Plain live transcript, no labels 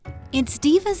It's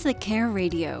Divas That Care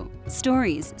Radio.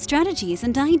 Stories, strategies,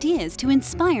 and ideas to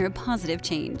inspire positive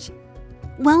change.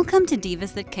 Welcome to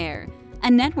Divas That Care,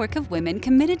 a network of women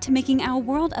committed to making our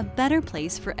world a better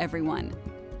place for everyone.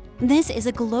 This is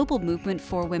a global movement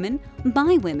for women,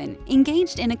 by women,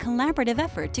 engaged in a collaborative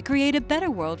effort to create a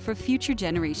better world for future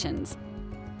generations.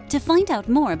 To find out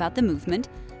more about the movement,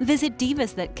 visit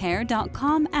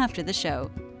divasthatcare.com after the show.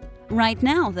 Right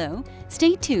now, though,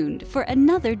 stay tuned for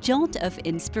another jolt of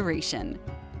inspiration.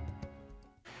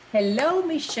 Hello,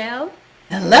 Michelle.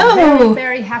 Hello. Very,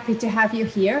 very happy to have you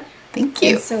here. Thank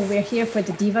you. And so we're here for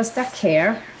the Divas That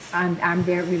Care, and I'm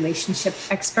their relationship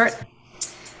expert.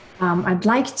 I'd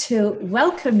like to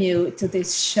welcome you to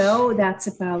this show that's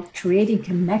about creating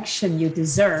connection you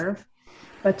deserve.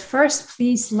 But first,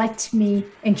 please let me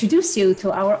introduce you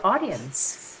to our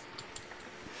audience.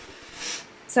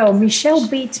 So Michelle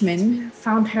Bateman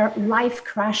found her life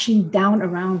crashing down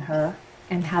around her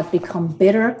and had become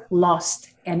bitter, lost,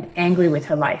 and angry with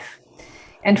her life.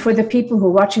 And for the people who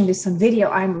are watching this on video,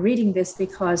 I'm reading this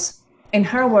because, in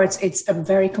her words, it's a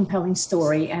very compelling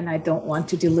story, and I don't want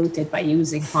to dilute it by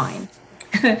using mine.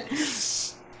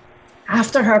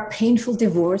 After her painful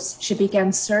divorce, she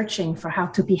began searching for how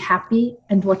to be happy,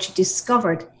 and what she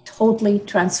discovered totally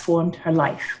transformed her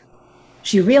life.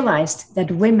 She realized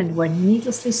that women were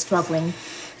needlessly struggling,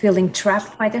 feeling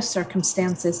trapped by their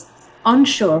circumstances,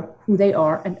 unsure who they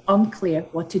are, and unclear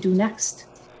what to do next.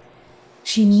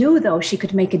 She knew, though, she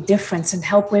could make a difference and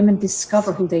help women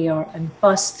discover who they are and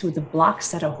bust through the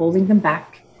blocks that are holding them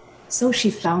back. So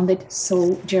she founded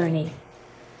Soul Journey.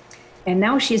 And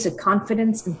now she is a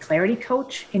confidence and clarity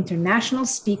coach, international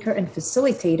speaker, and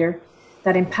facilitator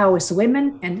that empowers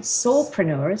women and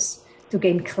soulpreneurs to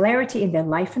gain clarity in their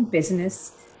life and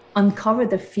business, uncover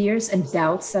the fears and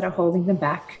doubts that are holding them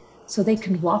back, so they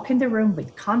can walk in the room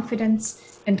with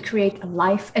confidence and create a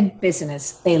life and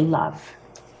business they love.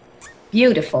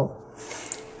 Beautiful.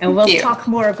 And we'll talk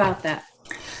more about that.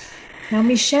 Now,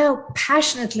 Michelle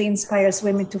passionately inspires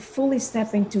women to fully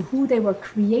step into who they were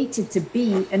created to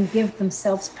be and give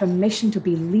themselves permission to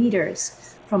be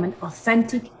leaders from an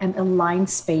authentic and aligned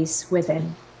space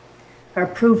within. Her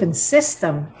proven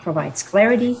system provides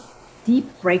clarity,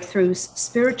 deep breakthroughs,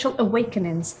 spiritual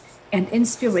awakenings, and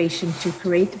inspiration to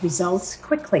create results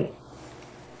quickly.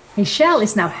 Michelle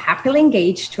is now happily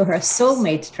engaged to her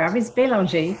soulmate, Travis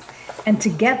Belanger, and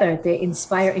together they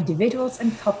inspire individuals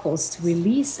and couples to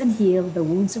release and heal the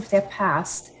wounds of their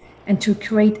past and to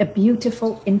create a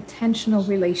beautiful, intentional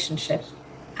relationship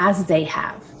as they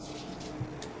have.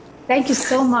 Thank you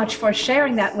so much for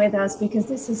sharing that with us, because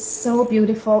this is so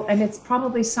beautiful, and it's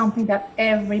probably something that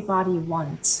everybody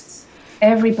wants.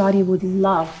 Everybody would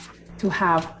love to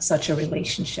have such a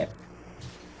relationship.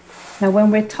 Now,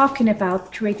 when we're talking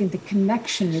about creating the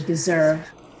connection you deserve,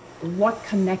 what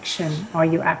connection are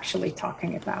you actually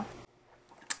talking about?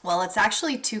 Well, it's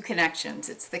actually two connections.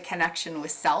 It's the connection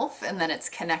with self, and then it's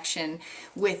connection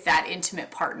with that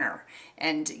intimate partner.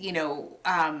 And,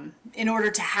 in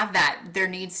order to have that, there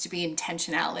needs to be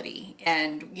intentionality.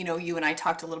 And, you and I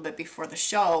talked a little bit before the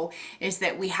show, is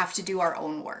that we have to do our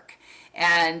own work.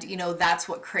 And, that's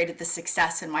what created the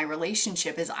success in my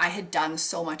relationship, is I had done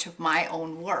so much of my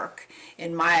own work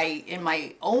in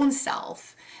my own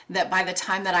self, that by the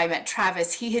time that I met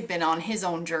Travis, he had been on his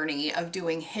own journey of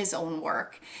doing his own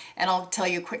work. And I'll tell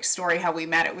you a quick story how we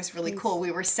met. It was really cool.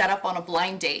 We were set up on a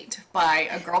blind date by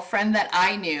a girlfriend that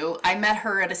I knew. I met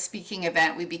her at a speaking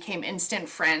event. We became instant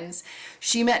friends.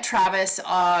 She met Travis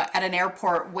at an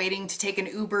airport waiting to take an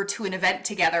Uber to an event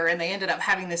together, and they ended up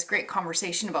having this great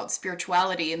conversation about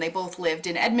spirituality, and they both lived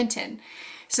in Edmonton.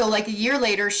 So like a year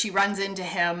later, she runs into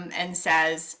him and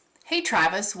says, "Hey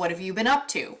Travis, what have you been up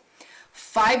to?"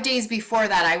 5 days before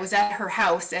that, I was at her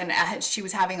house, and she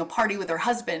was having a party with her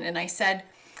husband, and I said,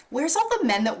 "Where's all the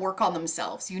men that work on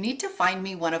themselves? You need to find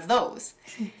me one of those."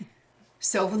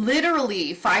 So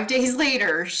literally 5 days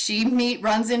later, she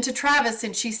runs into Travis,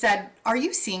 and she said, "Are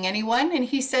you seeing anyone?" And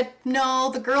he said, "No,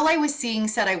 the girl I was seeing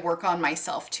said I work on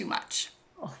myself too much."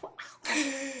 Oh, wow.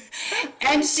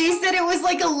 And she said it was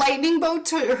like a lightning bolt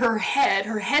to her head.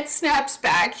 Her head snaps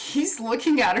back. He's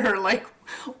looking at her like,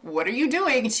 "What are you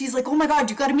doing?" And she's like, "Oh my God,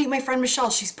 you got to meet my friend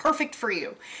Michelle. She's perfect for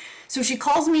you." So she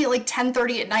calls me at like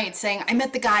 10:30 at night saying, "I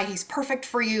met the guy. He's perfect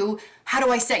for you. How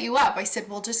do I set you up?" I said,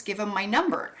 "Well, just give him my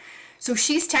number." So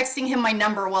she's texting him my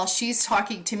number while she's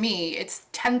talking to me. It's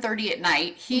 10:30 at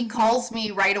night. He calls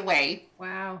me right away.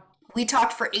 Wow. We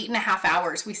talked for 8.5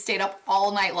 hours. We stayed up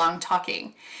all night long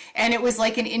talking. And it was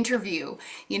like an interview.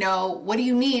 What do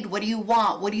you need? What do you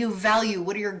want? What do you value?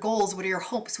 What are your goals? What are your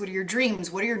hopes? What are your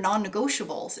dreams? What are your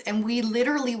non-negotiables? And we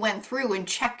literally went through and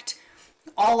checked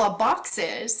all our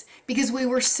boxes because we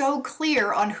were so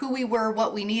clear on who we were,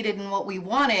 what we needed, and what we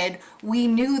wanted. We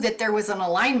knew that there was an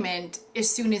alignment as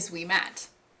soon as we met.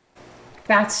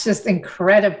 That's just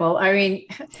incredible. I mean,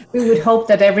 we would hope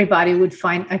that everybody would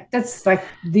find that's like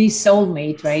the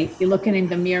soulmate, right? You're looking in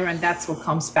the mirror and that's what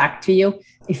comes back to you.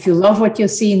 If you love what you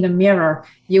see in the mirror,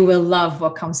 you will love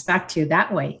what comes back to you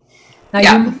that way. Now,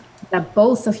 you mentioned that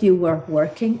both of you were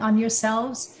working on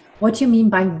yourselves. What do you mean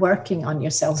by working on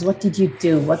yourselves? What did you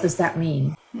do? What does that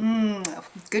mean?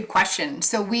 Good question.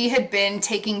 So we had been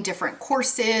taking different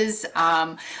courses.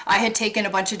 I had taken a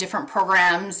bunch of different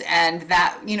programs, and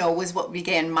that, was what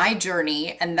began my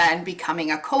journey. And then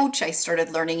becoming a coach, I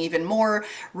started learning even more,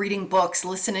 reading books,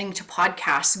 listening to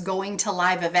podcasts, going to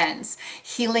live events,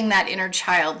 healing that inner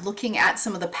child, looking at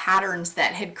some of the patterns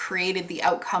that had created the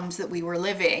outcomes that we were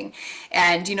living.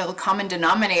 And, the common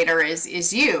denominator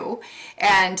is you.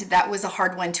 And that was a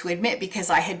hard one to admit because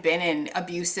I had been in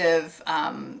abusive,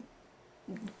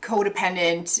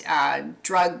 codependent,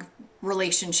 drug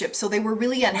relationships. So they were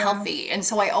really unhealthy. And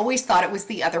so I always thought it was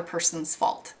the other person's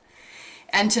fault.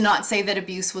 And to not say that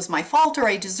abuse was my fault or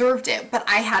I deserved it, but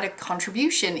I had a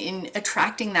contribution in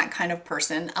attracting that kind of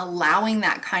person, allowing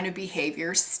that kind of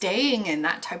behavior, staying in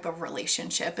that type of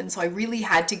relationship. And so I really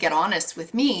had to get honest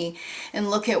with me and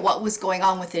look at what was going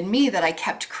on within me that I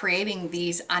kept creating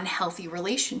these unhealthy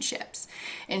relationships.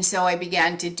 And so I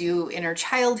began to do inner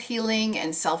child healing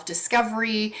and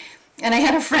self-discovery. And I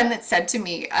had a friend that said to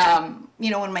me,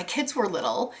 when my kids were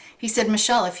little, he said,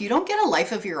 Michelle, if you don't get a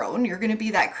life of your own, you're going to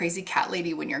be that crazy cat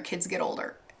lady when your kids get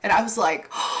older. And I was like,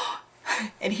 oh.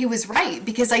 And he was right,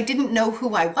 because I didn't know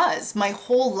who I was. My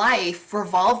whole life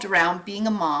revolved around being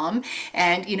a mom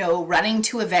and, running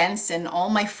to events, and all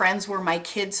my friends were my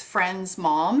kids' friends'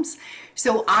 moms.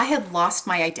 So I had lost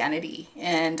my identity,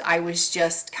 and I was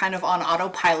just kind of on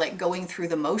autopilot going through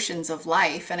the motions of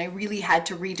life. And I really had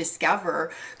to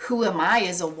rediscover, who am I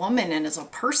as a woman and as a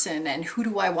person, and who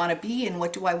do I want to be and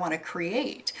what do I want to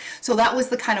create? So that was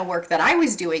the kind of work that I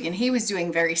was doing. And he was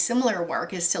doing very similar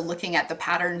work, as to looking at the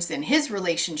patterns in his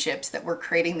relationships that were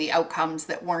creating the outcomes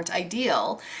that weren't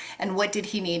ideal. And what did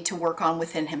he need to work on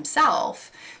within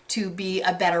himself to be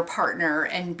a better partner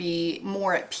and be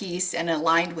more at peace and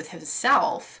aligned with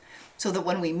himself, so that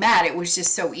when we met, it was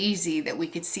just so easy that we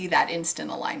could see that instant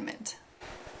alignment.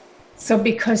 So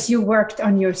because you worked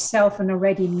on yourself and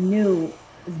already knew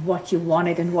what you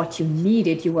wanted and what you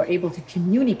needed, you were able to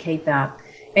communicate that,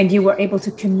 and you were able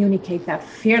to communicate that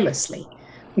fearlessly.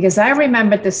 Because I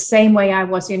remember the same way I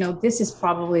was, this is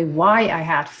probably why I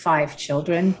had 5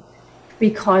 children,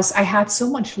 because I had so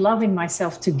much love in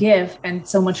myself to give and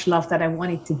so much love that I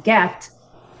wanted to get,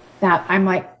 that I'm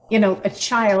like, a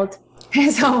child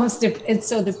is it's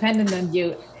so dependent on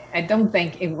you. I don't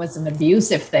think it was an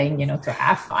abusive thing, to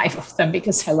have 5 of them,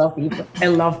 because I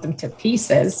love them to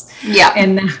pieces.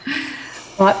 Yeah.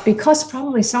 But because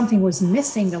probably something was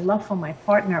missing, the love for my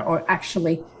partner, or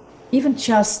actually even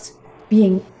just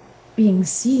being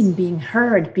seen, being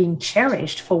heard, being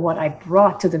cherished for what I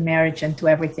brought to the marriage and to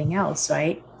everything else,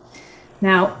 right?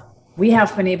 Now, we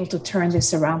have been able to turn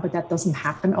this around, but that doesn't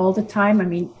happen all the time. I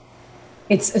mean,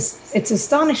 it's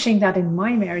astonishing that in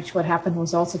my marriage, what happened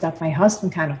was also that my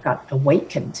husband kind of got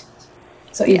awakened.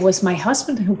 So it was my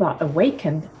husband who got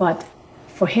awakened, but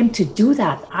for him to do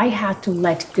that, I had to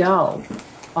let go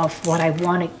of what I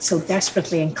wanted so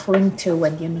desperately and cling to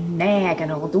and, nag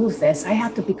and all do this. I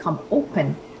had to become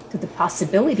open to the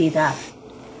possibility that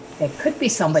there could be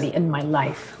somebody in my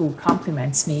life who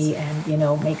compliments me and,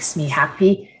 makes me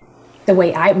happy the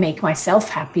way I make myself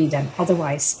happy. Then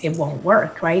otherwise it won't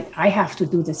work, right? I have to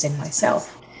do this in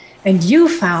myself. And you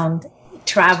found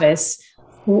Travis,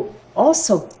 who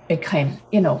also became,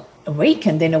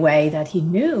 awakened in a way that he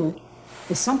knew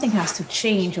that something has to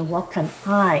change, and what can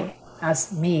I,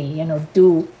 as me,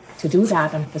 do to do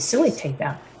that and facilitate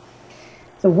that.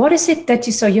 So what is it that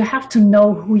so you have to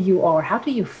know who you are. How do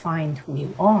you find who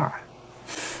you are?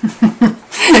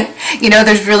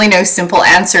 There's really no simple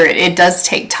answer. It does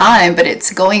take time, but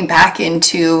it's going back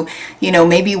into,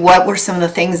 maybe what were some of the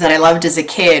things that I loved as a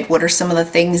kid? What are some of the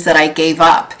things that I gave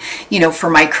up, for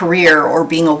my career, or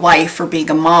being a wife, or being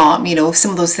a mom,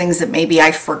 some of those things that maybe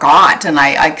I forgot and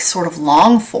I sort of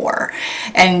long for.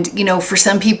 And, for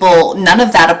some people, none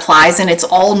of that applies, and it's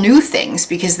all new things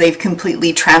because they've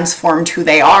completely transformed who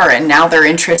they are, and now they're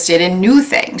interested in new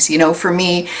things. For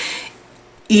me,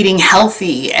 eating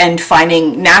healthy and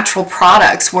finding natural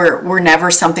products were never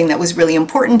something that was really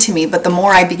important to me. But the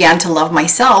more I began to love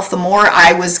myself, the more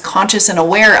I was conscious and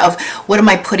aware of what am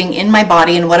I putting in my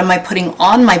body and what am I putting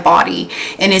on my body,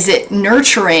 and is it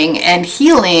nurturing and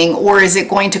healing, or is it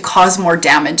going to cause more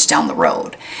damage down the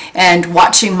road? And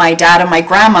watching my dad and my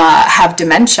grandma have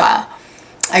dementia,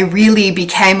 I really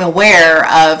became aware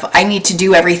of I need to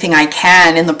do everything I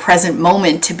can in the present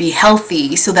moment to be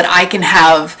healthy so that I can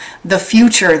have the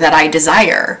future that I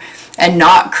desire and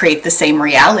not create the same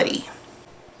reality.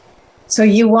 So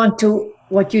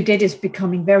what you did is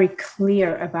becoming very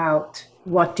clear about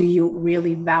what do you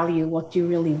really value, what do you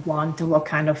really want, and what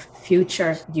kind of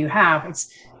future do you have.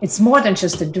 It's more than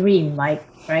just a dream, like,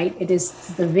 right? It is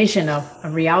the vision of a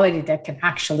reality that can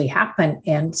actually happen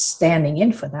and standing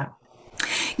in for that.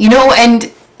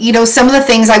 Some of the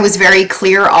things I was very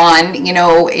clear on,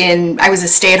 I was a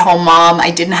stay-at-home mom.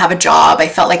 I didn't have a job. I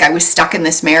felt like I was stuck in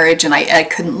this marriage and I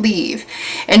couldn't leave.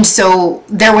 And so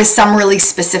there was some really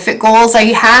specific goals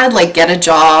I had, like get a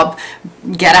job,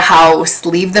 get a house,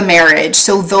 leave the marriage.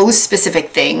 So those specific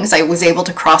things, I was able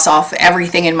to cross off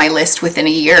everything in my list within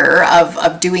a year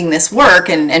of doing this work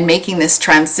and making this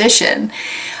transition.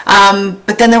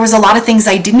 But then there was a lot of things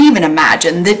I didn't even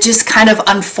imagine that just kind of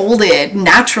unfolded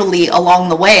naturally along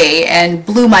the way and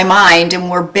blew my mind and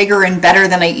were bigger and better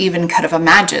than I even could have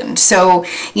imagined. So,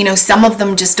 some of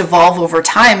them just evolve over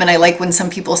time. And I like when some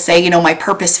people say, my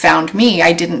purpose found me.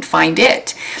 I didn't find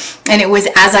it. And it was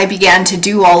as I began to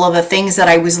do all of the things that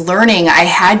I was learning, I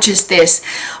had just this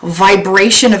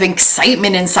vibration of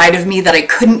excitement inside of me that I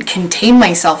couldn't contain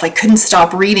myself. I couldn't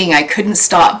stop reading. I couldn't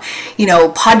stop,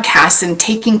 podcasts and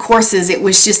taking courses. It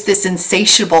was just this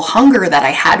insatiable hunger that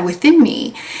I had within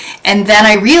me. And then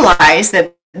I realized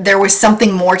that there was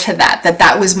something more to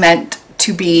that was meant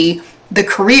to be the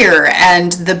career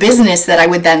and the business that I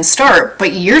would then start.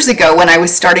 But years ago, when I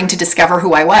was starting to discover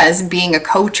who I was, being a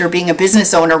coach or being a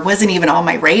business owner wasn't even on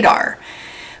my radar.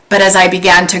 But as I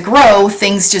began to grow,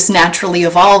 things just naturally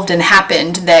evolved and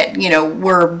happened that,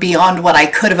 were beyond what I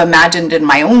could have imagined in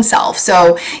my own self.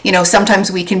 So, sometimes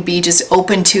we can be just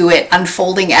open to it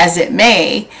unfolding as it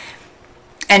may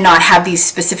and not have these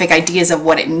specific ideas of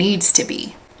what it needs to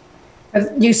be.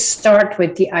 You start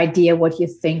with the idea what you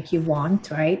think you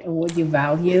want, right? Or what you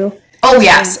value. Oh,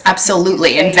 yes,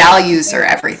 absolutely. And values are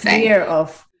everything. Clear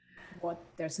of what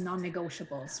there's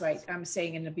non-negotiables, right? I'm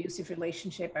saying in an abusive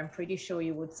relationship, I'm pretty sure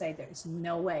you would say there's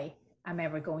no way I'm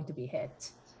ever going to be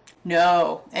hit.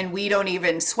 No, and we don't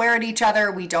even swear at each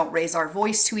other. We don't raise our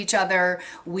voice to each other.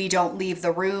 We don't leave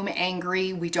the room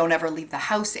angry. We don't ever leave the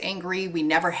house angry. We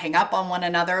never hang up on one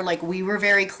another. Like, we were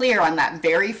very clear on that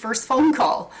very first phone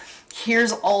call.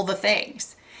 Here's all the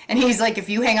things. And he's like, if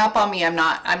you hang up on me, I'm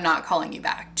not calling you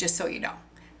back, just so you know.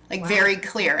 Like, wow. Very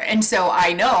clear. And so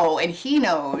I know, and he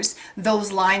knows,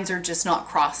 those lines are just not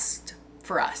crossed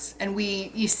for us. And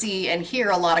you see and hear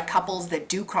a lot of couples that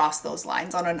do cross those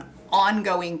lines on an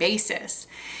ongoing basis,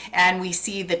 and we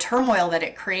see the turmoil that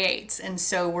it creates. And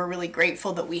so we're really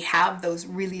grateful that we have those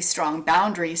really strong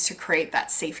boundaries to create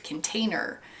that safe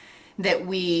container, that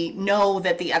we know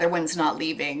that the other one's not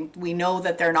leaving, we know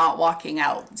that they're not walking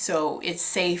out, so it's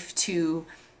safe to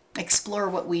explore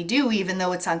what we do. Even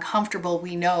though it's uncomfortable,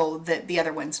 we know that the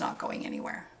other one's not going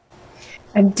anywhere.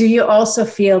 And do you also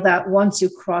feel that once you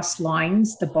cross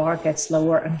lines, the bar gets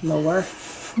lower and lower?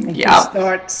 And you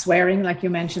start swearing, like you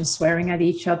mentioned, swearing at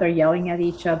each other, yelling at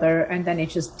each other, and then it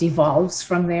just devolves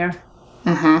from there.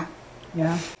 Mm-hmm.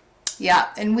 Yeah.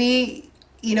 And we,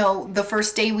 the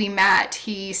first day we met,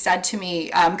 he said to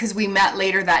me, because we met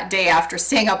later that day after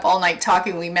staying up all night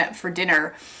talking, we met for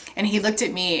dinner, and he looked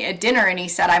at me at dinner and he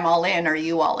said, I'm all in. Are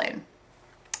you all in?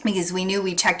 Because we knew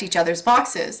we checked each other's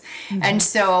boxes. Mm-hmm. And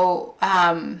so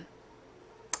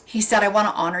he said, I want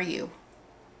to honor you.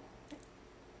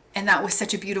 And that was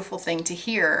such a beautiful thing to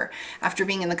hear after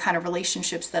being in the kind of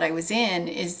relationships that I was in,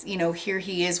 is, here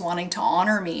he is wanting to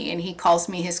honor me, and he calls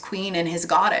me his queen and his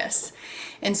goddess.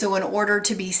 And so in order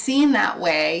to be seen that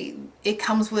way, it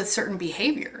comes with certain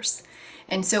behaviors.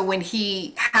 And so when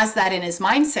he has that in his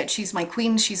mindset, she's my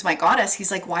queen, she's my goddess,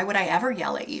 he's like, why would I ever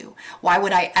yell at you? Why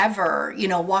would I ever,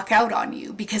 walk out on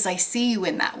you? Because I see you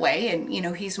in that way. And,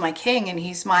 he's my king, and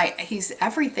he's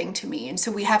everything to me. And so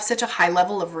we have such a high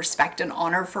level of respect and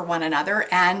honor for one another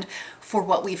and for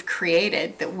what we've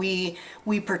created, that we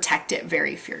protect it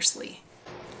very fiercely.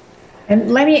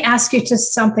 And let me ask you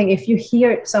just something. If you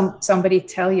hear somebody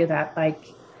tell you that, like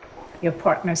your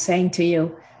partner saying to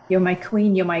you, you're my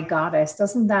queen, you're my goddess,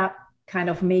 doesn't that kind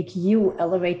of make you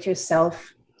elevate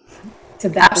yourself to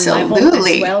that level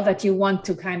as well, that you want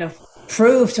to kind of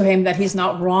prove to him that he's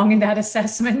not wrong in that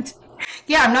assessment?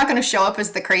 Yeah, I'm not going to show up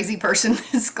as the crazy person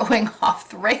that's going off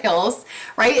the rails,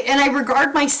 right? And I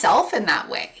regard myself in that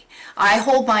way. I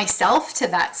hold myself to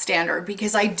that standard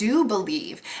because I do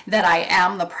believe that I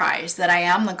am the prize, that I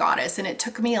am the goddess. And it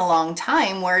took me a long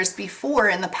time, whereas before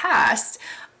in the past,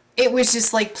 it was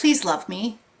just like, please love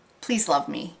me. Please love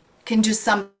me. Can just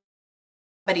somebody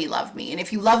love me? And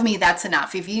if you love me, that's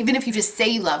enough. Even if you just say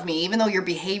you love me, even though your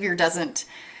behavior doesn't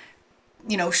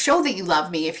show that you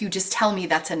love me, if you just tell me,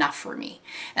 that's enough for me.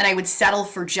 And I would settle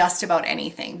for just about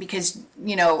anything because,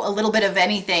 a little bit of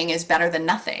anything is better than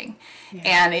nothing. Yeah.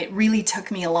 And it really took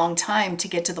me a long time to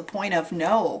get to the point of,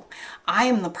 no, I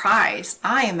am the prize.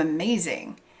 I am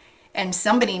amazing. And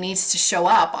somebody needs to show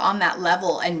up on that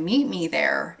level and meet me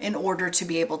there in order to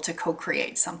be able to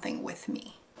co-create something with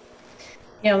me.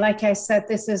 Like I said,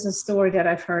 this is a story that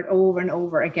I've heard over and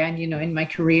over again, in my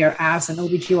career as an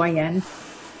OBGYN.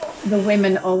 The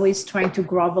women always trying to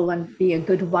grovel and be a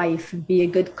good wife and be a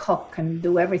good cook and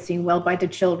do everything well by the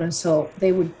children so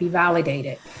they would be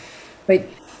validated. But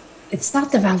it's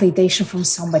not the validation from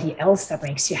somebody else that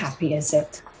makes you happy, is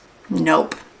it?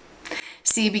 Nope.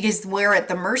 See, because we're at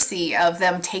the mercy of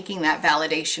them taking that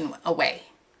validation away.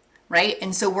 Right?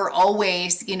 And so we're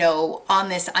always, on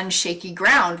this unshaky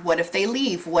ground. What if they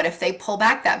leave? What if they pull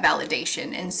back that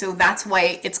validation? And so that's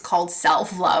why it's called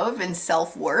self-love and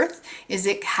self-worth, is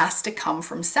it has to come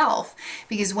from self.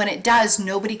 Because when it does,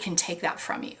 nobody can take that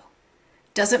from you.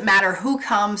 Doesn't matter who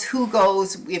comes, who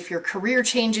goes, if your career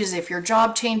changes, if your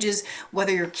job changes,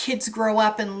 whether your kids grow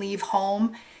up and leave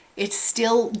home, it's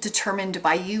still determined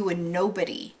by you and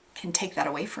nobody can take that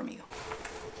away from you.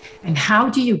 And how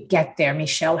do you get there,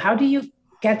 Michelle? How do you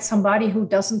get somebody who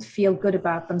doesn't feel good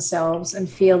about themselves and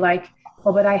feel like,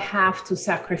 oh, but I have to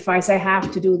sacrifice, I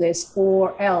have to do this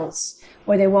or else,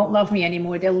 or they won't love me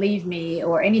anymore, they'll leave me,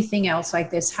 or anything else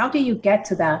like this? How do you get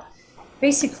to that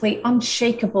basically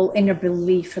unshakable inner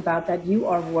belief about that you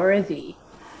are worthy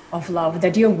of love,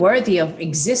 that you're worthy of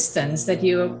existence, that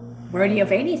you're worthy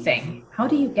of anything? How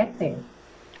do you get there?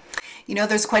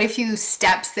 There's quite a few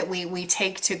steps that we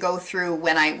take to go through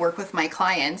when I work with my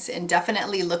clients, and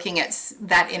definitely looking at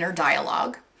that inner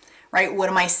dialogue, right? What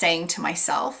am I saying to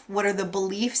myself? What are the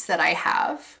beliefs that I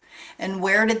have? And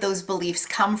where did those beliefs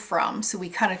come from? So we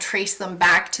kind of trace them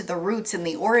back to the roots and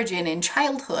the origin in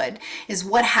childhood, is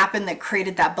what happened that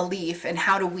created that belief, and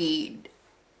how do we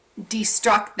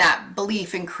destruct that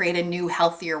belief and create a new,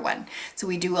 healthier one. So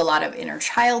we do a lot of inner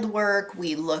child work.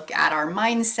 We look at our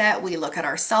mindset. We look at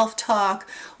our self-talk.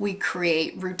 We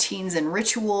create routines and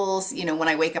rituals. When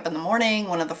I wake up in the morning,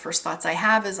 one of the first thoughts I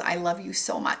have is, I love you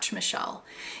so much, Michelle.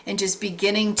 And just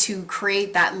beginning to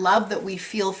create that love that we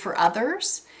feel for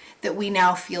others, that we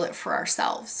now feel it for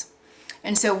ourselves.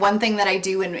 And so one thing that I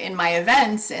do in my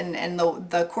events and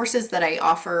the courses that I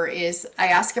offer is I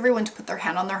ask everyone to put their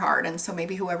hand on their heart. And so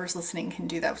maybe whoever's listening can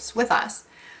do this with us.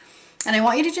 And I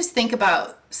want you to just think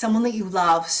about someone that you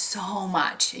love so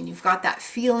much, and you've got that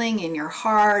feeling in your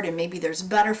heart, and maybe there's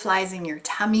butterflies in your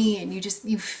tummy, and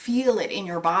you feel it in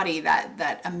your body,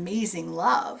 that amazing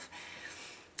love.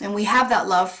 And we have that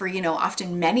love for,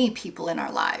 often many people in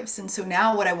our lives. And so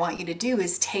now what I want you to do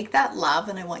is take that love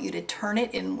and I want you to turn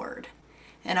it inward.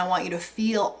 And I want you to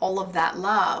feel all of that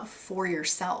love for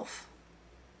yourself.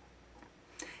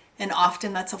 And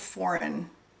often that's a foreign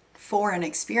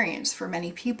experience for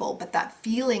many people, but that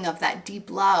feeling of that deep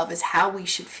love is how we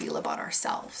should feel about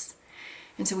ourselves.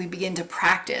 And so we begin to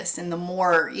practice, and the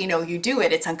more, you do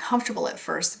it, it's uncomfortable at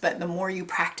first, but the more you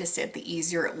practice it, the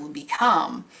easier it will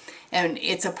become. And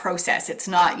it's a process. It's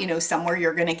not, somewhere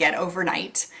you're going to get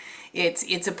overnight.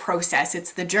 It's a process.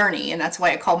 It's the journey. And that's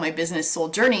why I call my business Soul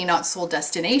Journey, not Soul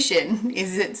Destination.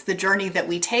 It's the journey that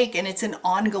we take, and it's an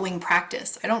ongoing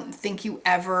practice. I don't think you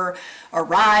ever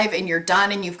arrive and you're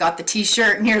done and you've got the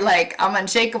t-shirt and you're like, I'm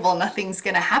unshakable, nothing's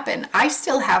going to happen. I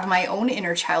still have my own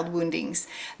inner child woundings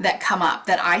that come up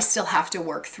that I still have to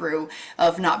work through,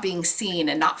 of not being seen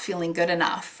and not feeling good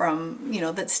enough from,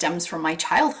 that stems from my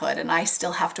childhood. And I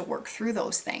still have to work through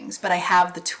those things, but I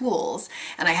have the tools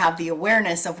and I have the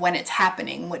awareness of when it's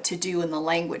happening, what to do, and the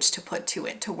language to put to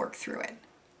it to work through it.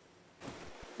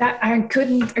 That I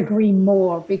couldn't agree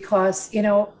more, because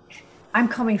I'm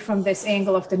coming from this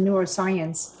angle of the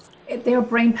neuroscience. They are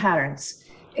brain patterns.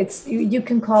 It's you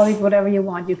can call it whatever you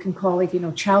want. You can call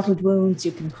it childhood wounds.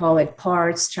 You can call it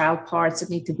child parts that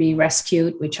need to be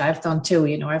rescued, which I've done too.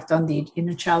 I've done the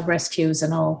inner child rescues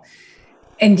and all.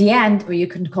 In the end, or you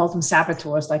can call them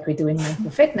saboteurs, like we do in mental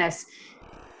fitness.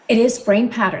 It is brain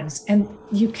patterns, and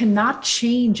you cannot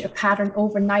change a pattern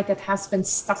overnight that has been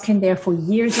stuck in there for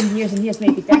years and years and years,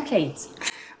 maybe decades.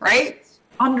 Right?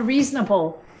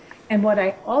 Unreasonable. And what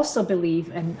I also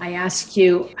believe, and I ask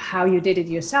you how you did it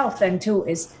yourself then too,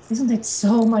 is isn't it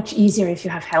so much easier if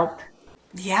you have help?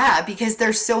 Yeah, because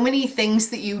there's so many things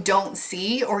that you don't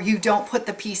see or you don't put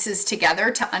the pieces together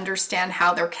to understand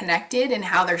how they're connected and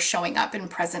how they're showing up in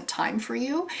present time for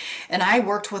you. And I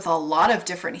worked with a lot of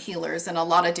different healers and a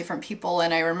lot of different people.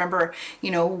 And I remember,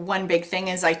 one big thing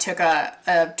is I took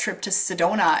a trip to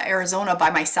Sedona, Arizona by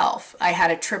myself. I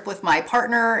had a trip with my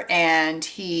partner and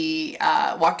he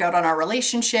walked out on our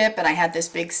relationship, and I had this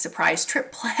big surprise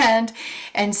trip planned.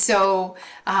 And so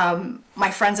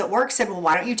my friends at work said, well,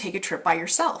 why don't you take a trip by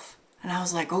yourself? And I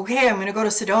was like, okay, I'm going to go to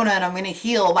Sedona and I'm going to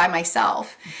heal by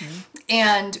myself. Mm-hmm.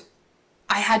 And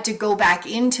I had to go back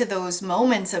into those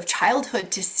moments of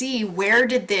childhood to see where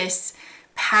did this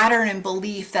pattern and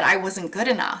belief that I wasn't good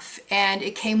enough. And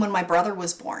it came when my brother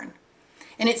was born.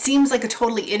 And it seems like a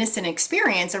totally innocent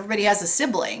experience. Everybody has a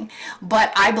sibling.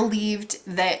 But I believed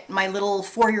that my little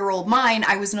 4-year-old mind,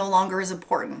 I was no longer as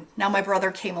important. Now my brother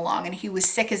came along and he was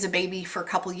sick as a baby for a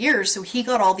couple years. So he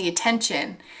got all the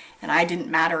attention and I didn't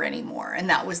matter anymore. And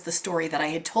that was the story that I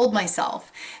had told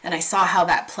myself. And I saw how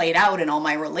that played out in all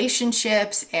my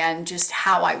relationships and just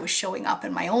how I was showing up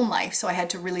in my own life. So I had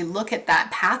to really look at that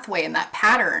pathway and that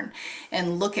pattern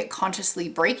and look at consciously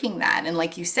breaking that. And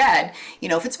like you said,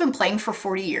 if it's been playing for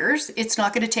 40 years, it's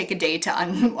not going to take a day to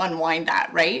unwind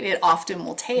that, right? It often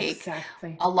will take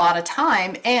a lot of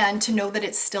time, and to know that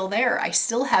it's still there. I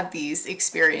still have these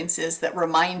experiences that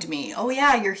remind me, oh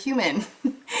yeah, you're human.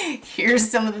 Here's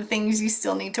some of the things you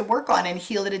still need to work on and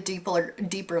heal at a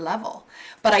deeper level.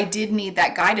 But I did need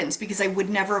that guidance because I would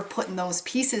never have put those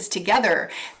pieces together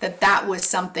that was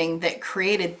something that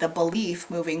created the belief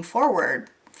moving forward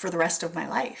for the rest of my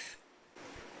life.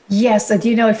 Yes, and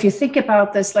if you think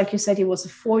about this, like you said, it was a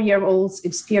 4-year-old's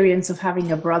experience of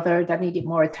having a brother that needed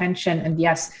more attention. And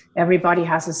yes, everybody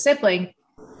has a sibling.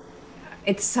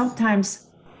 It's sometimes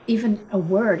even a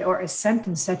word or a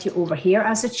sentence that you overhear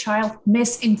as a child,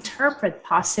 misinterpret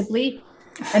possibly.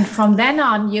 And from then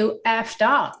on, you effed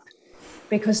up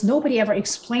because nobody ever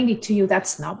explained it to you.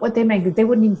 That's not what they meant. They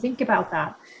wouldn't even think about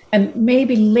that. And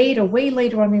maybe later, way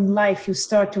later on in life, you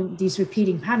start to these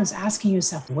repeating patterns, asking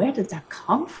yourself, where did that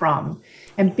come from?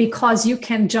 And because you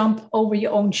can jump over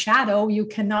your own shadow, you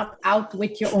cannot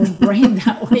outwit your own brain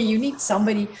that way. You need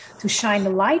somebody to shine the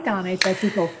light on it that you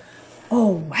go,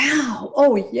 oh, wow.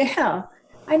 Oh, yeah.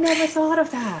 I never thought of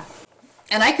that.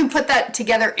 And I can put that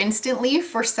together instantly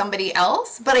for somebody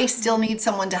else, but I still need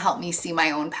someone to help me see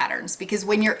my own patterns, because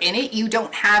when you're in it, you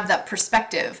don't have that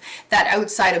perspective, that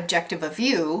outside objective of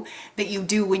you that you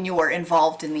do when you are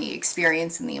involved in the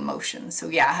experience and the emotions. So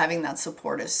yeah, having that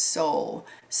support is so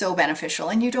beneficial,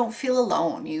 and you don't feel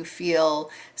alone. You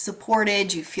feel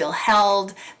supported, you feel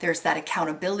held. There's that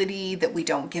accountability that we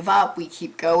don't give up, we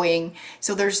keep going.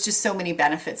 So there's just so many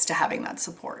benefits to having that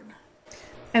support.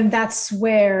 And that's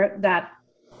where that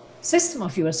system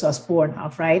of yours was born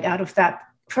of, right? Out of that,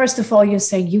 first of all, you're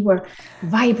saying you were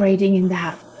vibrating in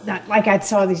that like I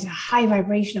saw this high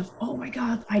vibration of, oh my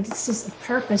God, this is a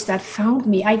purpose that found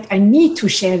me. I need to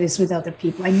share this with other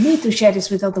people. I need to share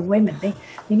this with other women. They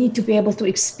need to be able to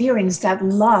experience that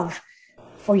love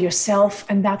for yourself.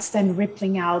 And that's then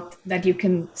rippling out that you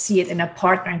can see it in a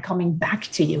partner and coming back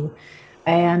to you.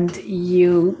 And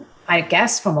you, I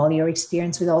guess, from all your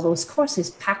experience with all those courses,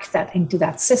 pack that into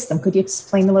that system. Could you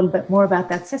explain a little bit more about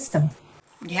that system?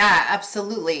 Yeah,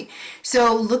 absolutely.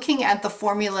 So looking at the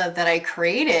formula that I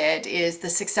created is the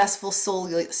successful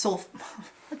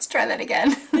let's try that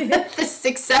again. The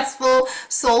successful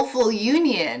soulful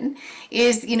union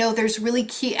is, there's really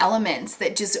key elements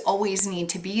that just always need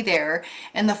to be there.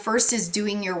 And the first is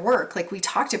doing your work. Like we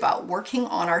talked about, working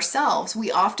on ourselves.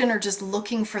 We often are just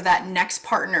looking for that next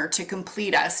partner to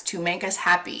complete us, to make us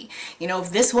happy.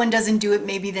 If this one doesn't do it,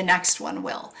 maybe the next one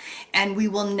will. And we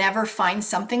will never find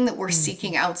something that we're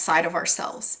seeking outside of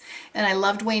ourselves. And I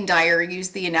loved Wayne Dyer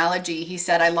used the analogy. He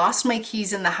said, I lost my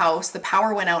keys in the house. The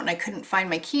power went out and I couldn't find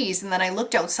my keys. And then I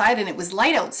looked outside and it was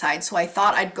light outside. So I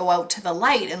thought I'd go out to the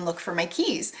light and look for my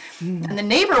keys. And the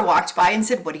neighbor walked by and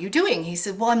said, what are you doing? He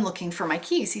said, well, I'm looking for my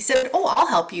keys. He said, oh, I'll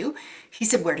help you. He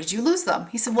said, where did you lose them?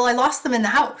 He said, well, I lost them in the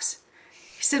house.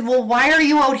 He said, well, why are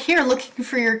you out here looking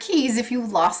for your keys if you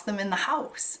lost them in the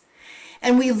house?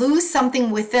 And we lose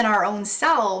something within our own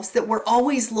selves that we're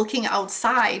always looking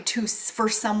outside for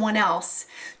someone else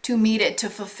to meet it, to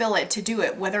fulfill it, to do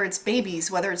it, whether it's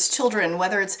babies, whether it's children,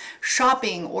 whether it's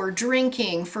shopping or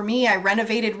drinking. For me, I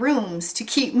renovated rooms to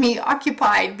keep me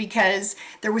occupied because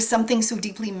there was something so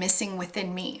deeply missing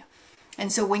within me.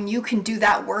 And so when you can do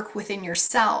that work within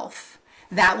yourself,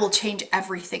 that will change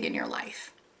everything in your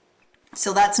life.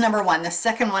 So that's number one. The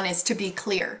second one is to be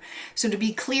clear. So to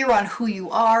be clear on who you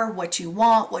are, what you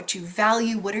want, what you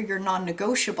value, what are your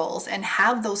non-negotiables, and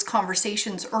have those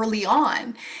conversations early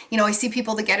on. You know, I see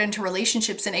people that get into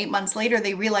relationships and 8 months later,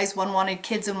 they realize one wanted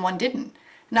kids and one didn't.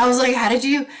 And I was like, how did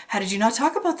you not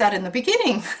talk about that in the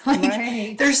beginning? Like,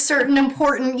 Right. there's certain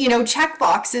important, check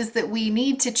boxes that we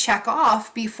need to check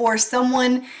off before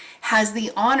someone has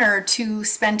the honor to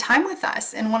spend time with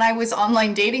us. And when I was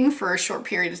online dating for a short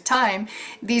period of time,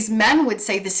 these men would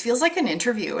say, this feels like an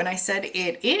interview. And I said,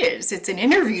 it is. It's an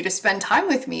interview to spend time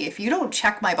with me. If you don't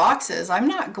check my boxes, I'm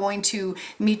not going to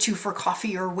meet you for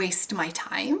coffee or waste my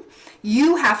time.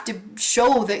 You have to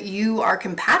show that you are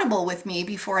compatible with me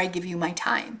before I give you my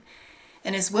time.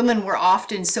 And as women, we're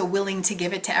often so willing to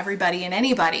give it to everybody and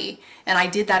anybody. And I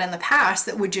did that in the past,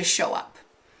 that would just show up.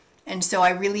 And so I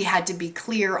really had to be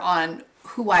clear on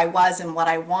who I was and what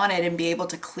I wanted and be able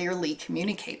to clearly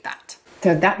communicate that.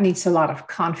 So that needs a lot of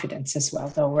confidence as well,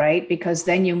 though, right? Because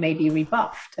then you may be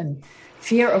rebuffed, and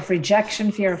fear of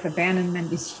rejection, fear of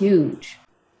abandonment is huge.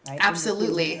 Right?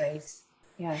 Absolutely.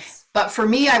 Yes. But for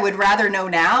me, I would rather know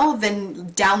now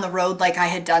than down the road, like I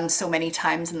had done so many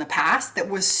times in the past, that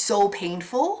was so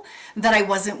painful that I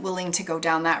wasn't willing to go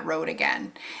down that road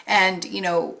again. And,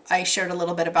 I shared a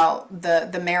little bit about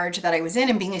the marriage that I was in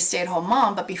and being a stay-at-home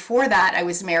mom. But before that, I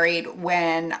was married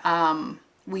when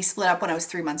we split up when I was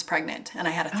 3 months pregnant, and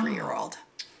I had a 3-year-old.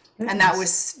 And that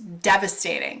was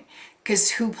devastating.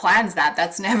 Because who plans that?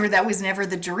 That was never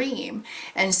the dream.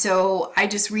 And so I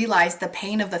just realized the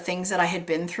pain of the things that I had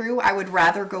been through. I would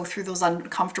rather go through those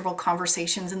uncomfortable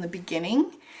conversations in the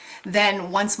beginning than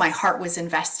once my heart was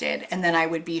invested, and then I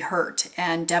would be hurt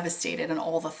and devastated and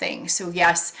all the things. So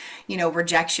yes,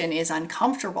 rejection is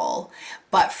uncomfortable,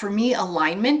 but for me,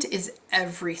 alignment is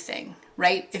everything.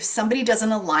 Right? If somebody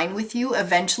doesn't align with you,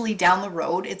 eventually down the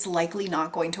road, it's likely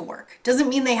not going to work. Doesn't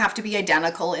mean they have to be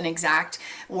identical and exact,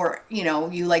 or,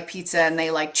 you like pizza and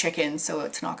they like chicken, so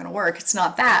it's not going to work. It's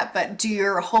not that, but do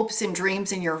your hopes and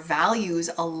dreams and your values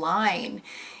align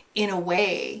in a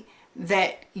way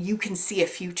that you can see a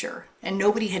future? And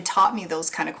nobody had taught me those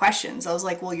kind of questions. I was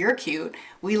like, well, you're cute.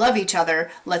 We love each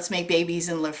other. Let's make babies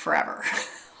and live forever.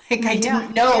 Like, I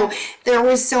didn't know there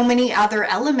was so many other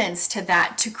elements to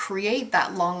that to create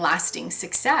that long-lasting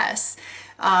success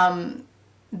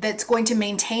that's going to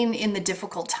maintain in the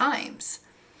difficult times.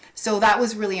 So that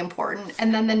was really important.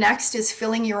 And then the next is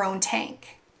filling your own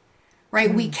tank,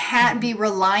 right? We can't be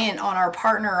reliant on our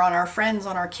partner, on our friends,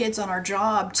 on our kids, on our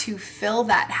job to fill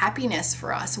that happiness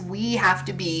for us. We have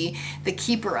to be the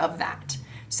keeper of that.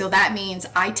 So that means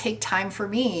I take time for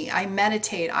me. I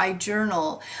meditate, I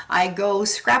journal, I go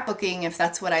scrapbooking if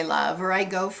that's what I love, or I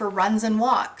go for runs and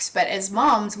walks. But as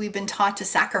moms, we've been taught to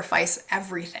sacrifice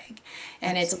everything.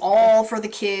 And it's all for the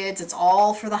kids, it's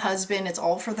all for the husband, it's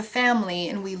all for the family,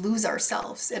 and we lose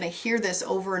ourselves. And I hear this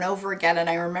over and over again, and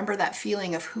I remember that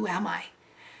feeling of, who am I?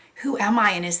 Who am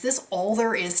I? And is this all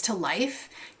there is to life?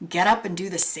 Get up and do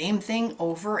the same thing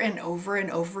over and over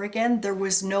and over again? There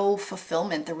was no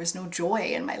fulfillment. There was no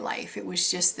joy in my life. It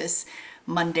was just this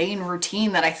mundane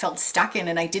routine that I felt stuck in,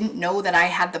 and I didn't know that I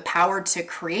had the power to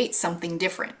create something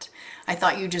different. I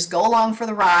thought you just go along for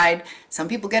the ride. Some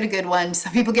people get a good one,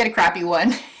 some people get a crappy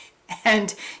one.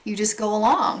 And you just go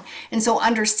along. And so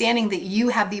understanding that you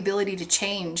have the ability to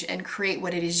change and create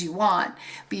what it is you want,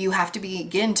 but you have to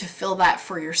begin to fill that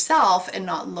for yourself and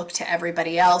not look to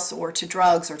everybody else, or to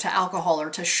drugs, or to alcohol, or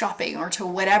to shopping, or to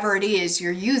whatever it is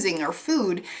you're using, or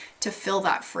food, to fill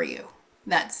that for you.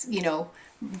 That's,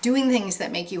 doing things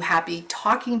that make you happy,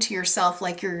 talking to yourself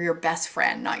like you're your best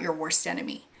friend, not your worst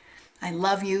enemy. I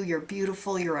love you, you're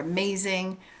beautiful, you're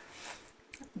amazing.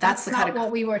 That's the kind of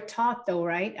what we were taught, though,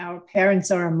 right? Our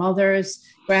parents or our mothers,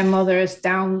 grandmothers,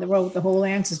 down the road, the whole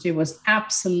ancestry was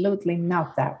absolutely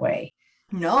not that way.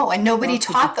 No, and nobody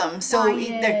taught them. So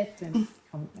and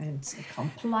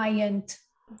compliant.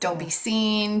 Don't be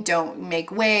seen. Don't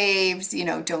make waves.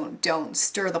 Don't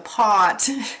stir the pot.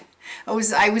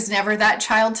 I was never that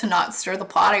child to not stir the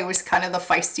pot. I was kind of the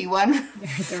feisty one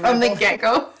from the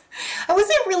get-go. I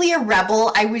wasn't really a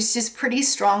rebel. I was just pretty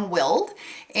strong-willed.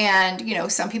 And,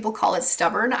 some people call it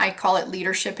stubborn. I call it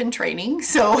leadership and training.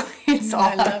 So it's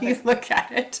all how you look at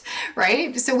it,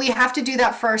 right? So we have to do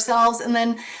that for ourselves. And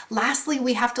then lastly,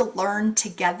 we have to learn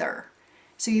together.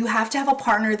 So you have to have a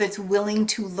partner that's willing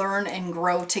to learn and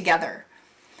grow together.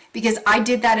 Because I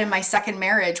did that in my second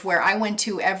marriage, where I went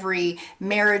to every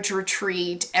marriage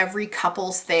retreat, every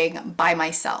couples thing by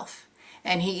myself.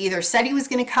 And he either said he was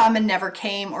going to come and never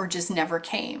came, or just never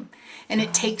came. And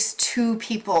it takes two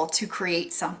people to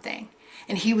create something.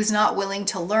 and he was not willing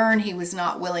to learn. He was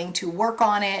not willing to work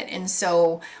on it. And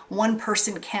so one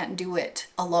person can't do it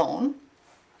alone.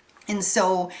 And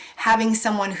so having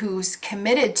someone who's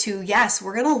committed to, yes,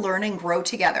 we're going to learn and grow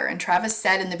together. And Travis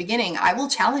said in the beginning, I will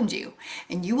challenge you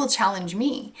and you will challenge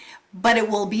me, but it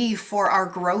will be for our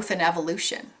growth and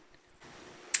evolution.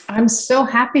 I'm so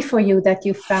happy for you that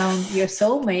you found your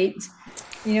soulmate.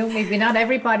 Maybe not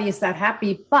everybody is that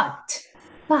happy, but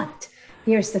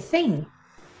here's the thing.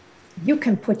 You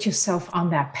can put yourself on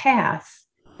that path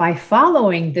by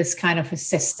following this kind of a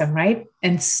system, right?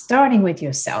 And starting with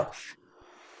yourself.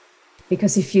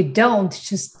 Because if you don't,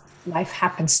 just life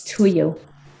happens to you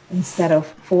instead of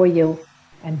for you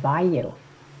and by you.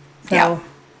 So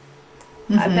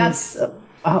that's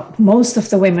most of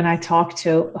the women I talk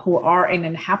to who are in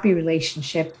a happy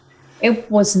relationship.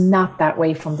 It was not that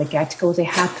way from the get-go. They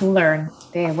had to learn.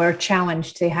 They were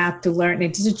challenged. They had to learn.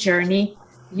 It is a journey,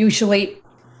 usually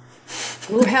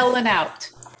through hell and out.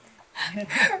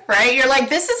 Right? You're like,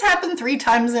 this has happened 3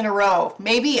 times in a row.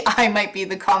 Maybe I might be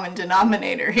the common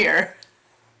denominator here.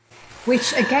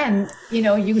 Which again,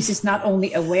 uses not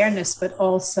only awareness, but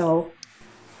also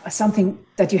something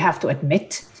that you have to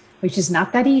admit, which is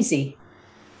not that easy.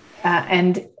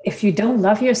 And if you don't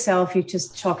love yourself, you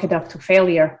just chalk it up to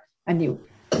failure and you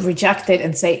reject it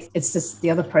and say it's just the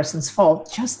other person's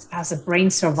fault, just as a brain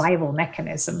survival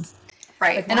mechanism.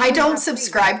 Right. And I don't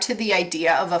subscribe to the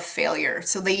idea of a failure.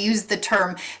 So they use the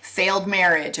term failed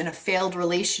marriage and a failed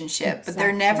relationship, but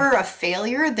they're never a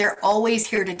failure. They're always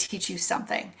here to teach you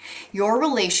something. Your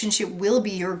relationship will be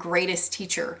your greatest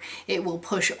teacher. It will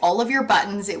push all of your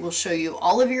buttons. It will show you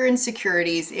all of your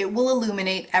insecurities. It will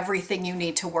illuminate everything you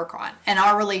need to work on. And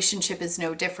our relationship is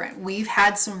no different. We've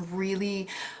had some really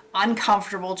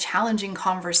uncomfortable, challenging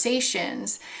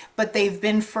conversations, but they've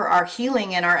been for our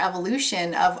healing and our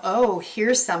evolution of, oh,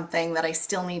 here's something that I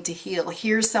still need to heal.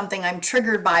 Here's something I'm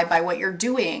triggered by what you're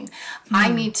doing.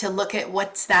 I need to look at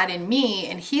what's that in me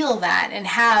and heal that and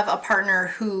have a partner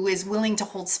who is willing to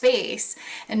hold space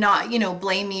and not,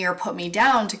 blame me or put me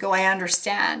down, to go, I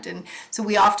understand. And so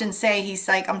we often say, he's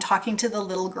like, I'm talking to the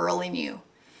little girl in you.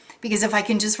 Because if I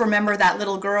can just remember that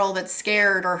little girl that's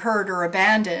scared or hurt or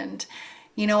abandoned,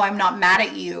 I'm not mad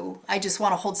at you. I just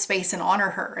want to hold space and honor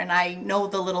her. And I know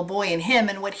the little boy in him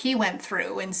and what he went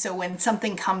through. And so when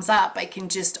something comes up, I can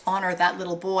just honor that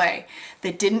little boy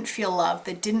that didn't feel loved,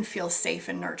 that didn't feel safe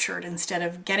and nurtured, instead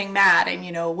of getting mad and,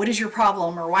 what is your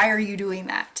problem or why are you doing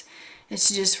that? It's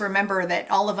to just remember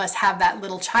that all of us have that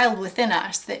little child within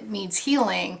us that needs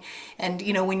healing. And,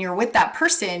 when you're with that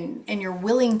person and you're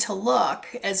willing to look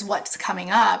as what's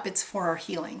coming up, it's for our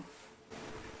healing.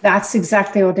 That's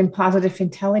exactly what in positive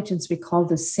intelligence we call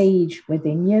the sage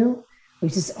within you,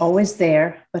 which is always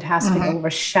there, but has been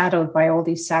overshadowed by all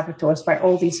these saboteurs, by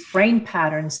all these brain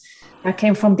patterns that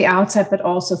came from the outside, but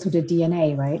also through the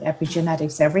DNA, right?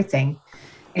 Epigenetics, everything.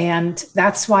 And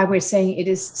that's why we're saying it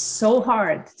is so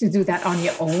hard to do that on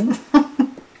your own.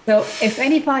 So if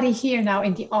anybody here now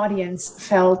in the audience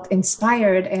felt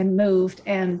inspired and moved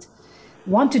and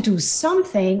want to do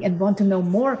something and want to know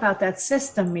more about that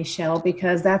system, Michelle,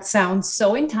 because that sounds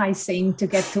so enticing to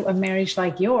get to a marriage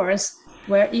like yours,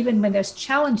 where even when there's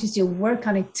challenges, you work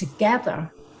on it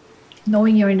together,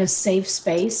 knowing you're in a safe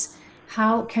space.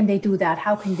 How can they do that?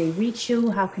 How can they reach you?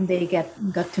 How can they get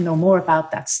to know more about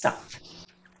that stuff?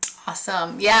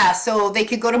 Awesome. Yeah. So they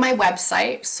could go to my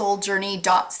website,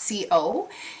 souljourney.co,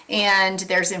 and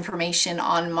there's information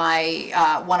on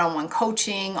my one-on-one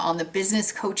coaching, on the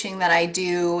business coaching that I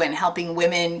do, and helping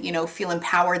women, feel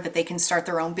empowered that they can start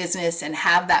their own business and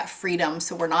have that freedom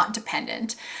so we're not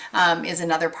dependent, is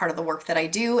another part of the work that I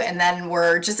do. And then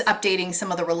we're just updating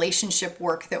some of the relationship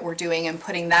work that we're doing and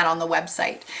putting that on the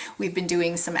website. We've been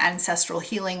doing some ancestral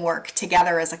healing work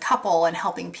together as a couple and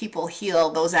helping people heal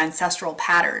those ancestral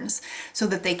patterns so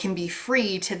that they can be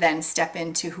free to then step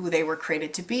into who they were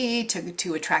created to be,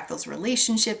 to attract those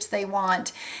relationships they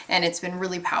want. And it's been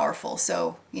really powerful.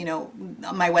 So,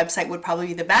 my website would probably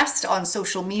be the best. On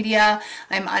social media,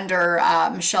 I'm under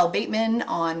Michelle Bateman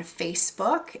on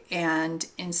Facebook and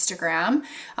Instagram.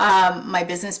 My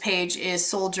business page is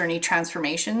Soul Journey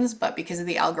Transformations, but because of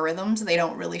the algorithms, they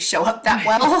don't really show up that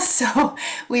well. So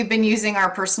we've been using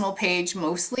our personal page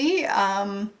mostly.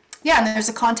 And there's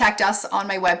a contact us on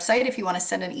my website if you want to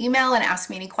send an email and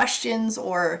ask me any questions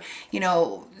or,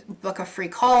 book a free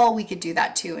call. We could do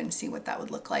that too and see what that would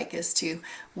look like as to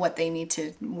what they need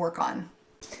to work on.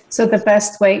 So the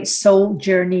best way,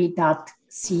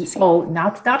 souljourney.co,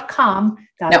 not .com,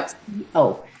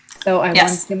 .co. So I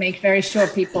want to make very sure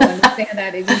people understand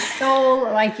that it is soul,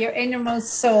 like your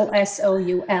innermost soul,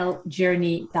 SOUL,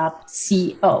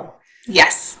 journey.co.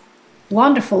 Yes.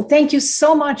 Wonderful. Thank you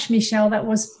so much, Michelle. That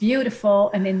was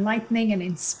beautiful and enlightening and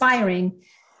inspiring.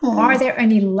 Are there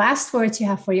any last words you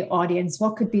have for your audience?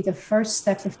 What could be the first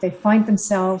step if they find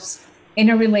themselves in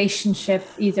a relationship,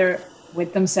 either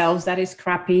with themselves that is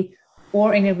crappy,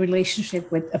 or in a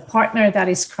relationship with a partner that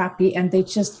is crappy, and they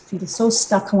just feel so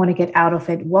stuck and want to get out of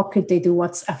it? What could they do?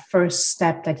 What's a first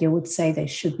step that you would say they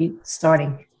should be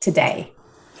starting today?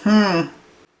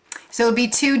 So it would be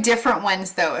two different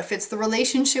ones though. If it's the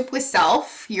relationship with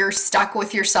self, you're stuck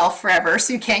with yourself forever,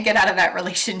 so you can't get out of that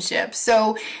relationship.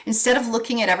 So instead of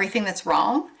looking at everything that's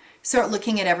wrong, start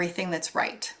looking at everything that's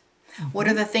right. What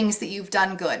are the things that you've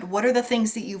done good? What are the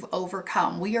things that you've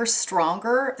overcome? We are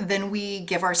stronger than we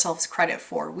give ourselves credit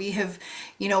for. We have,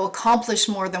 accomplished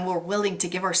more than we're willing to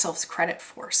give ourselves credit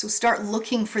for. So start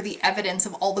looking for the evidence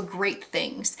of all the great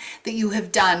things that you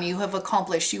have done, you have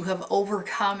accomplished, you have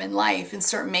overcome in life, and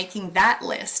start making that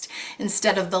list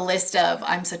instead of the list of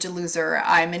I'm such a loser,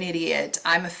 I'm an idiot,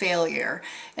 I'm a failure,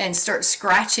 and start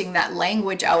scratching that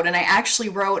language out. And I actually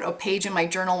wrote a page in my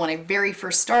journal when I very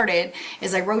first started,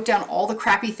 is I wrote down all the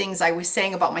crappy things I was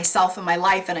saying about myself and my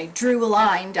life, and I drew a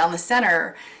line down the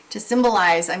center to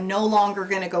symbolize I'm no longer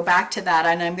going to go back to that,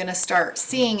 and I'm going to start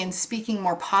seeing and speaking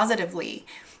more positively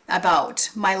about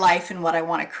my life and what I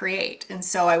want to create. And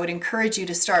so I would encourage you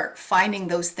to start finding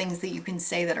those things that you can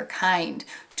say that are kind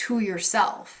to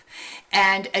yourself.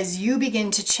 And as you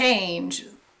begin to change,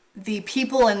 the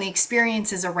people and the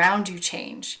experiences around you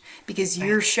change because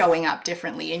you're showing up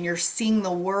differently and you're seeing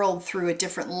the world through a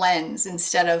different lens.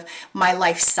 Instead of my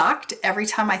life sucked, every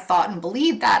time I thought and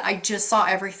believed that, I just saw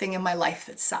everything in my life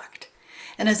that sucked.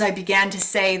 And as I began to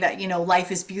say that,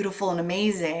 life is beautiful and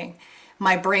amazing,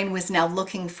 my brain was now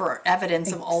looking for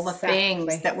evidence of all the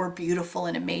things that were beautiful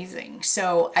and amazing.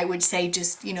 So I would say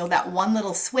just, that one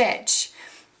little switch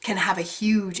can have a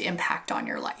huge impact on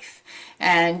your life.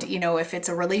 And, if it's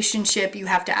a relationship, you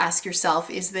have to ask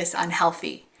yourself, is this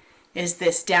unhealthy? Is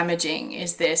this damaging?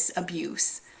 Is this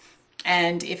abuse?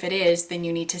 And if it is, then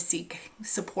you need to seek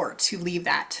support to leave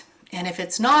that. And if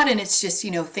it's not, and it's just,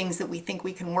 things that we think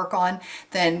we can work on,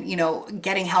 then,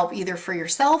 getting help either for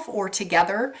yourself or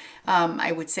together,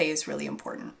 I would say is really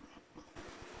important.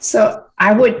 So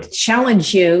I would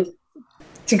challenge you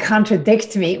to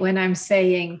contradict me when I'm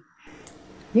saying,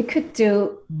 you could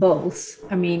do both.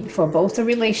 I mean, for both the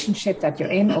relationship that you're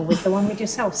in or with the one with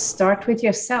yourself, start with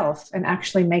yourself and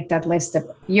actually make that list of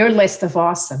your list of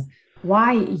awesome.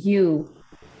 Why you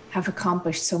have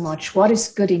accomplished so much. What is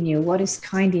good in you? What is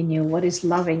kind in you? What is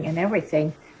loving and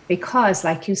everything? Because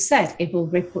like you said, it will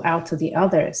ripple out to the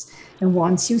others. And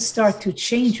once you start to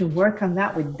change and work on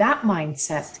that with that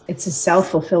mindset, it's a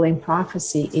self-fulfilling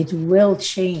prophecy. It will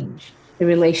change the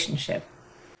relationship.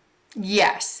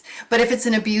 Yes. But if it's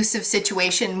an abusive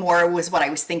situation, more was what I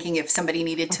was thinking, if somebody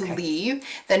needed to leave,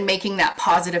 then making that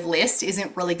positive list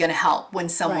isn't really going to help when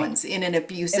someone's in an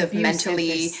abusive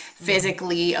mentally,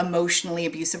 physically, emotionally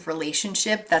abusive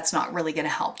relationship. That's not really going to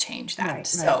help change that.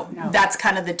 That's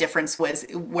kind of the difference was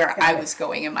where I was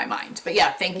going in my mind. But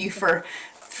yeah, thank you for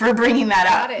bringing that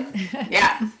up. Got it.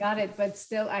 Yeah. Got it. But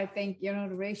still, I think, the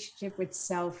relationship with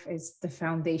self is the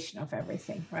foundation of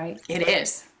everything, right? It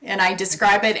is. And I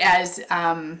describe it as,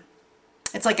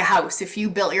 it's like a house. If you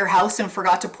built your house and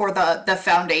forgot to pour the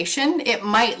foundation, it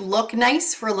might look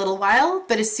nice for a little while,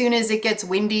 but as soon as it gets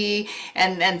windy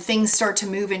and things start to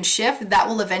move and shift, that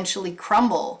will eventually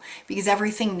crumble because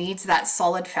everything needs that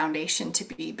solid foundation to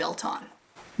be built on.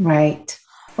 Right.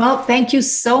 Well, thank you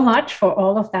so much for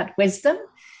all of that wisdom.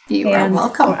 You are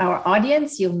welcome. For our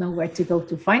audience, you'll know where to go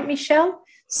to find Michelle,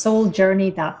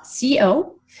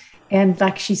 souljourney.co. And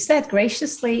like she said,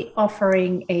 graciously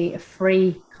offering a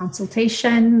free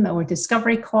consultation or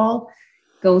discovery call.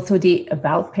 Go through the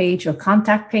About page or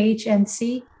contact page and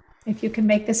see if you can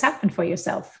make this happen for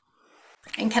yourself.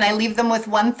 And can I leave them with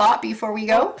one thought before we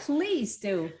go? Oh, please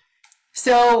do.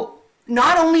 So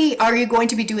not only are you going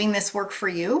to be doing this work for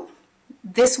you,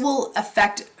 this will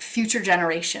affect future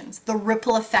generations. The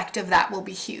ripple effect of that will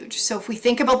be huge. So if we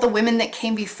think about the women that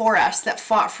came before us that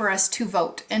fought for us to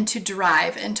vote and to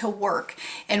drive and to work,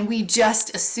 and we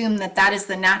just assume that that is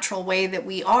the natural way that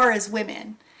we are as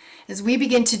women, as we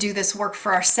begin to do this work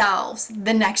for ourselves,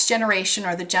 the next generation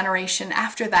or the generation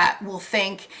after that will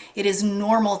think it is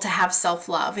normal to have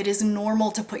self-love. It is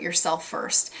normal to put yourself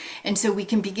first. And so we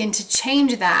can begin to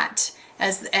change that.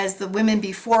 As the women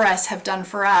before us have done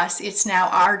for us, it's now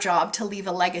our job to leave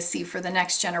a legacy for the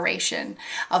next generation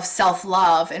of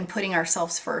self-love and putting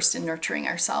ourselves first and nurturing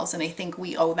ourselves. And I think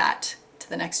we owe that to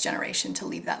the next generation to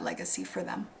leave that legacy for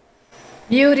them.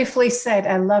 Beautifully said.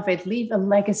 I love it. Leave a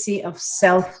legacy of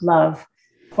self-love.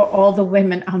 for all the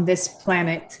women on this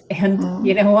planet. And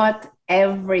you know what?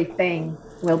 Everything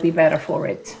will be better for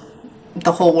it.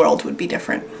 The whole world would be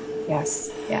different.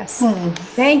 Yes, yes.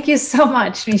 Thank you so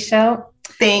much, Michelle.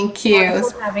 Thank you.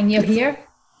 Wonderful having you here.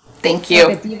 Thank you.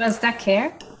 With Divas That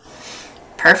Care.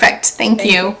 Perfect. Thank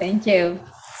you. Thank you.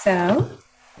 So,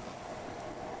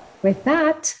 with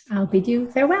that, I'll bid you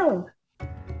farewell.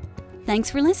 Thanks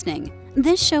for listening.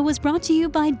 This show was brought to you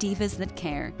by Divas That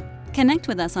Care. Connect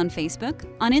with us on Facebook,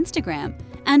 on Instagram,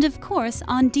 and of course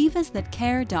on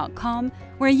divasthatcare.com,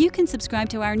 where you can subscribe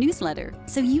to our newsletter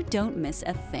so you don't miss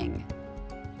a thing.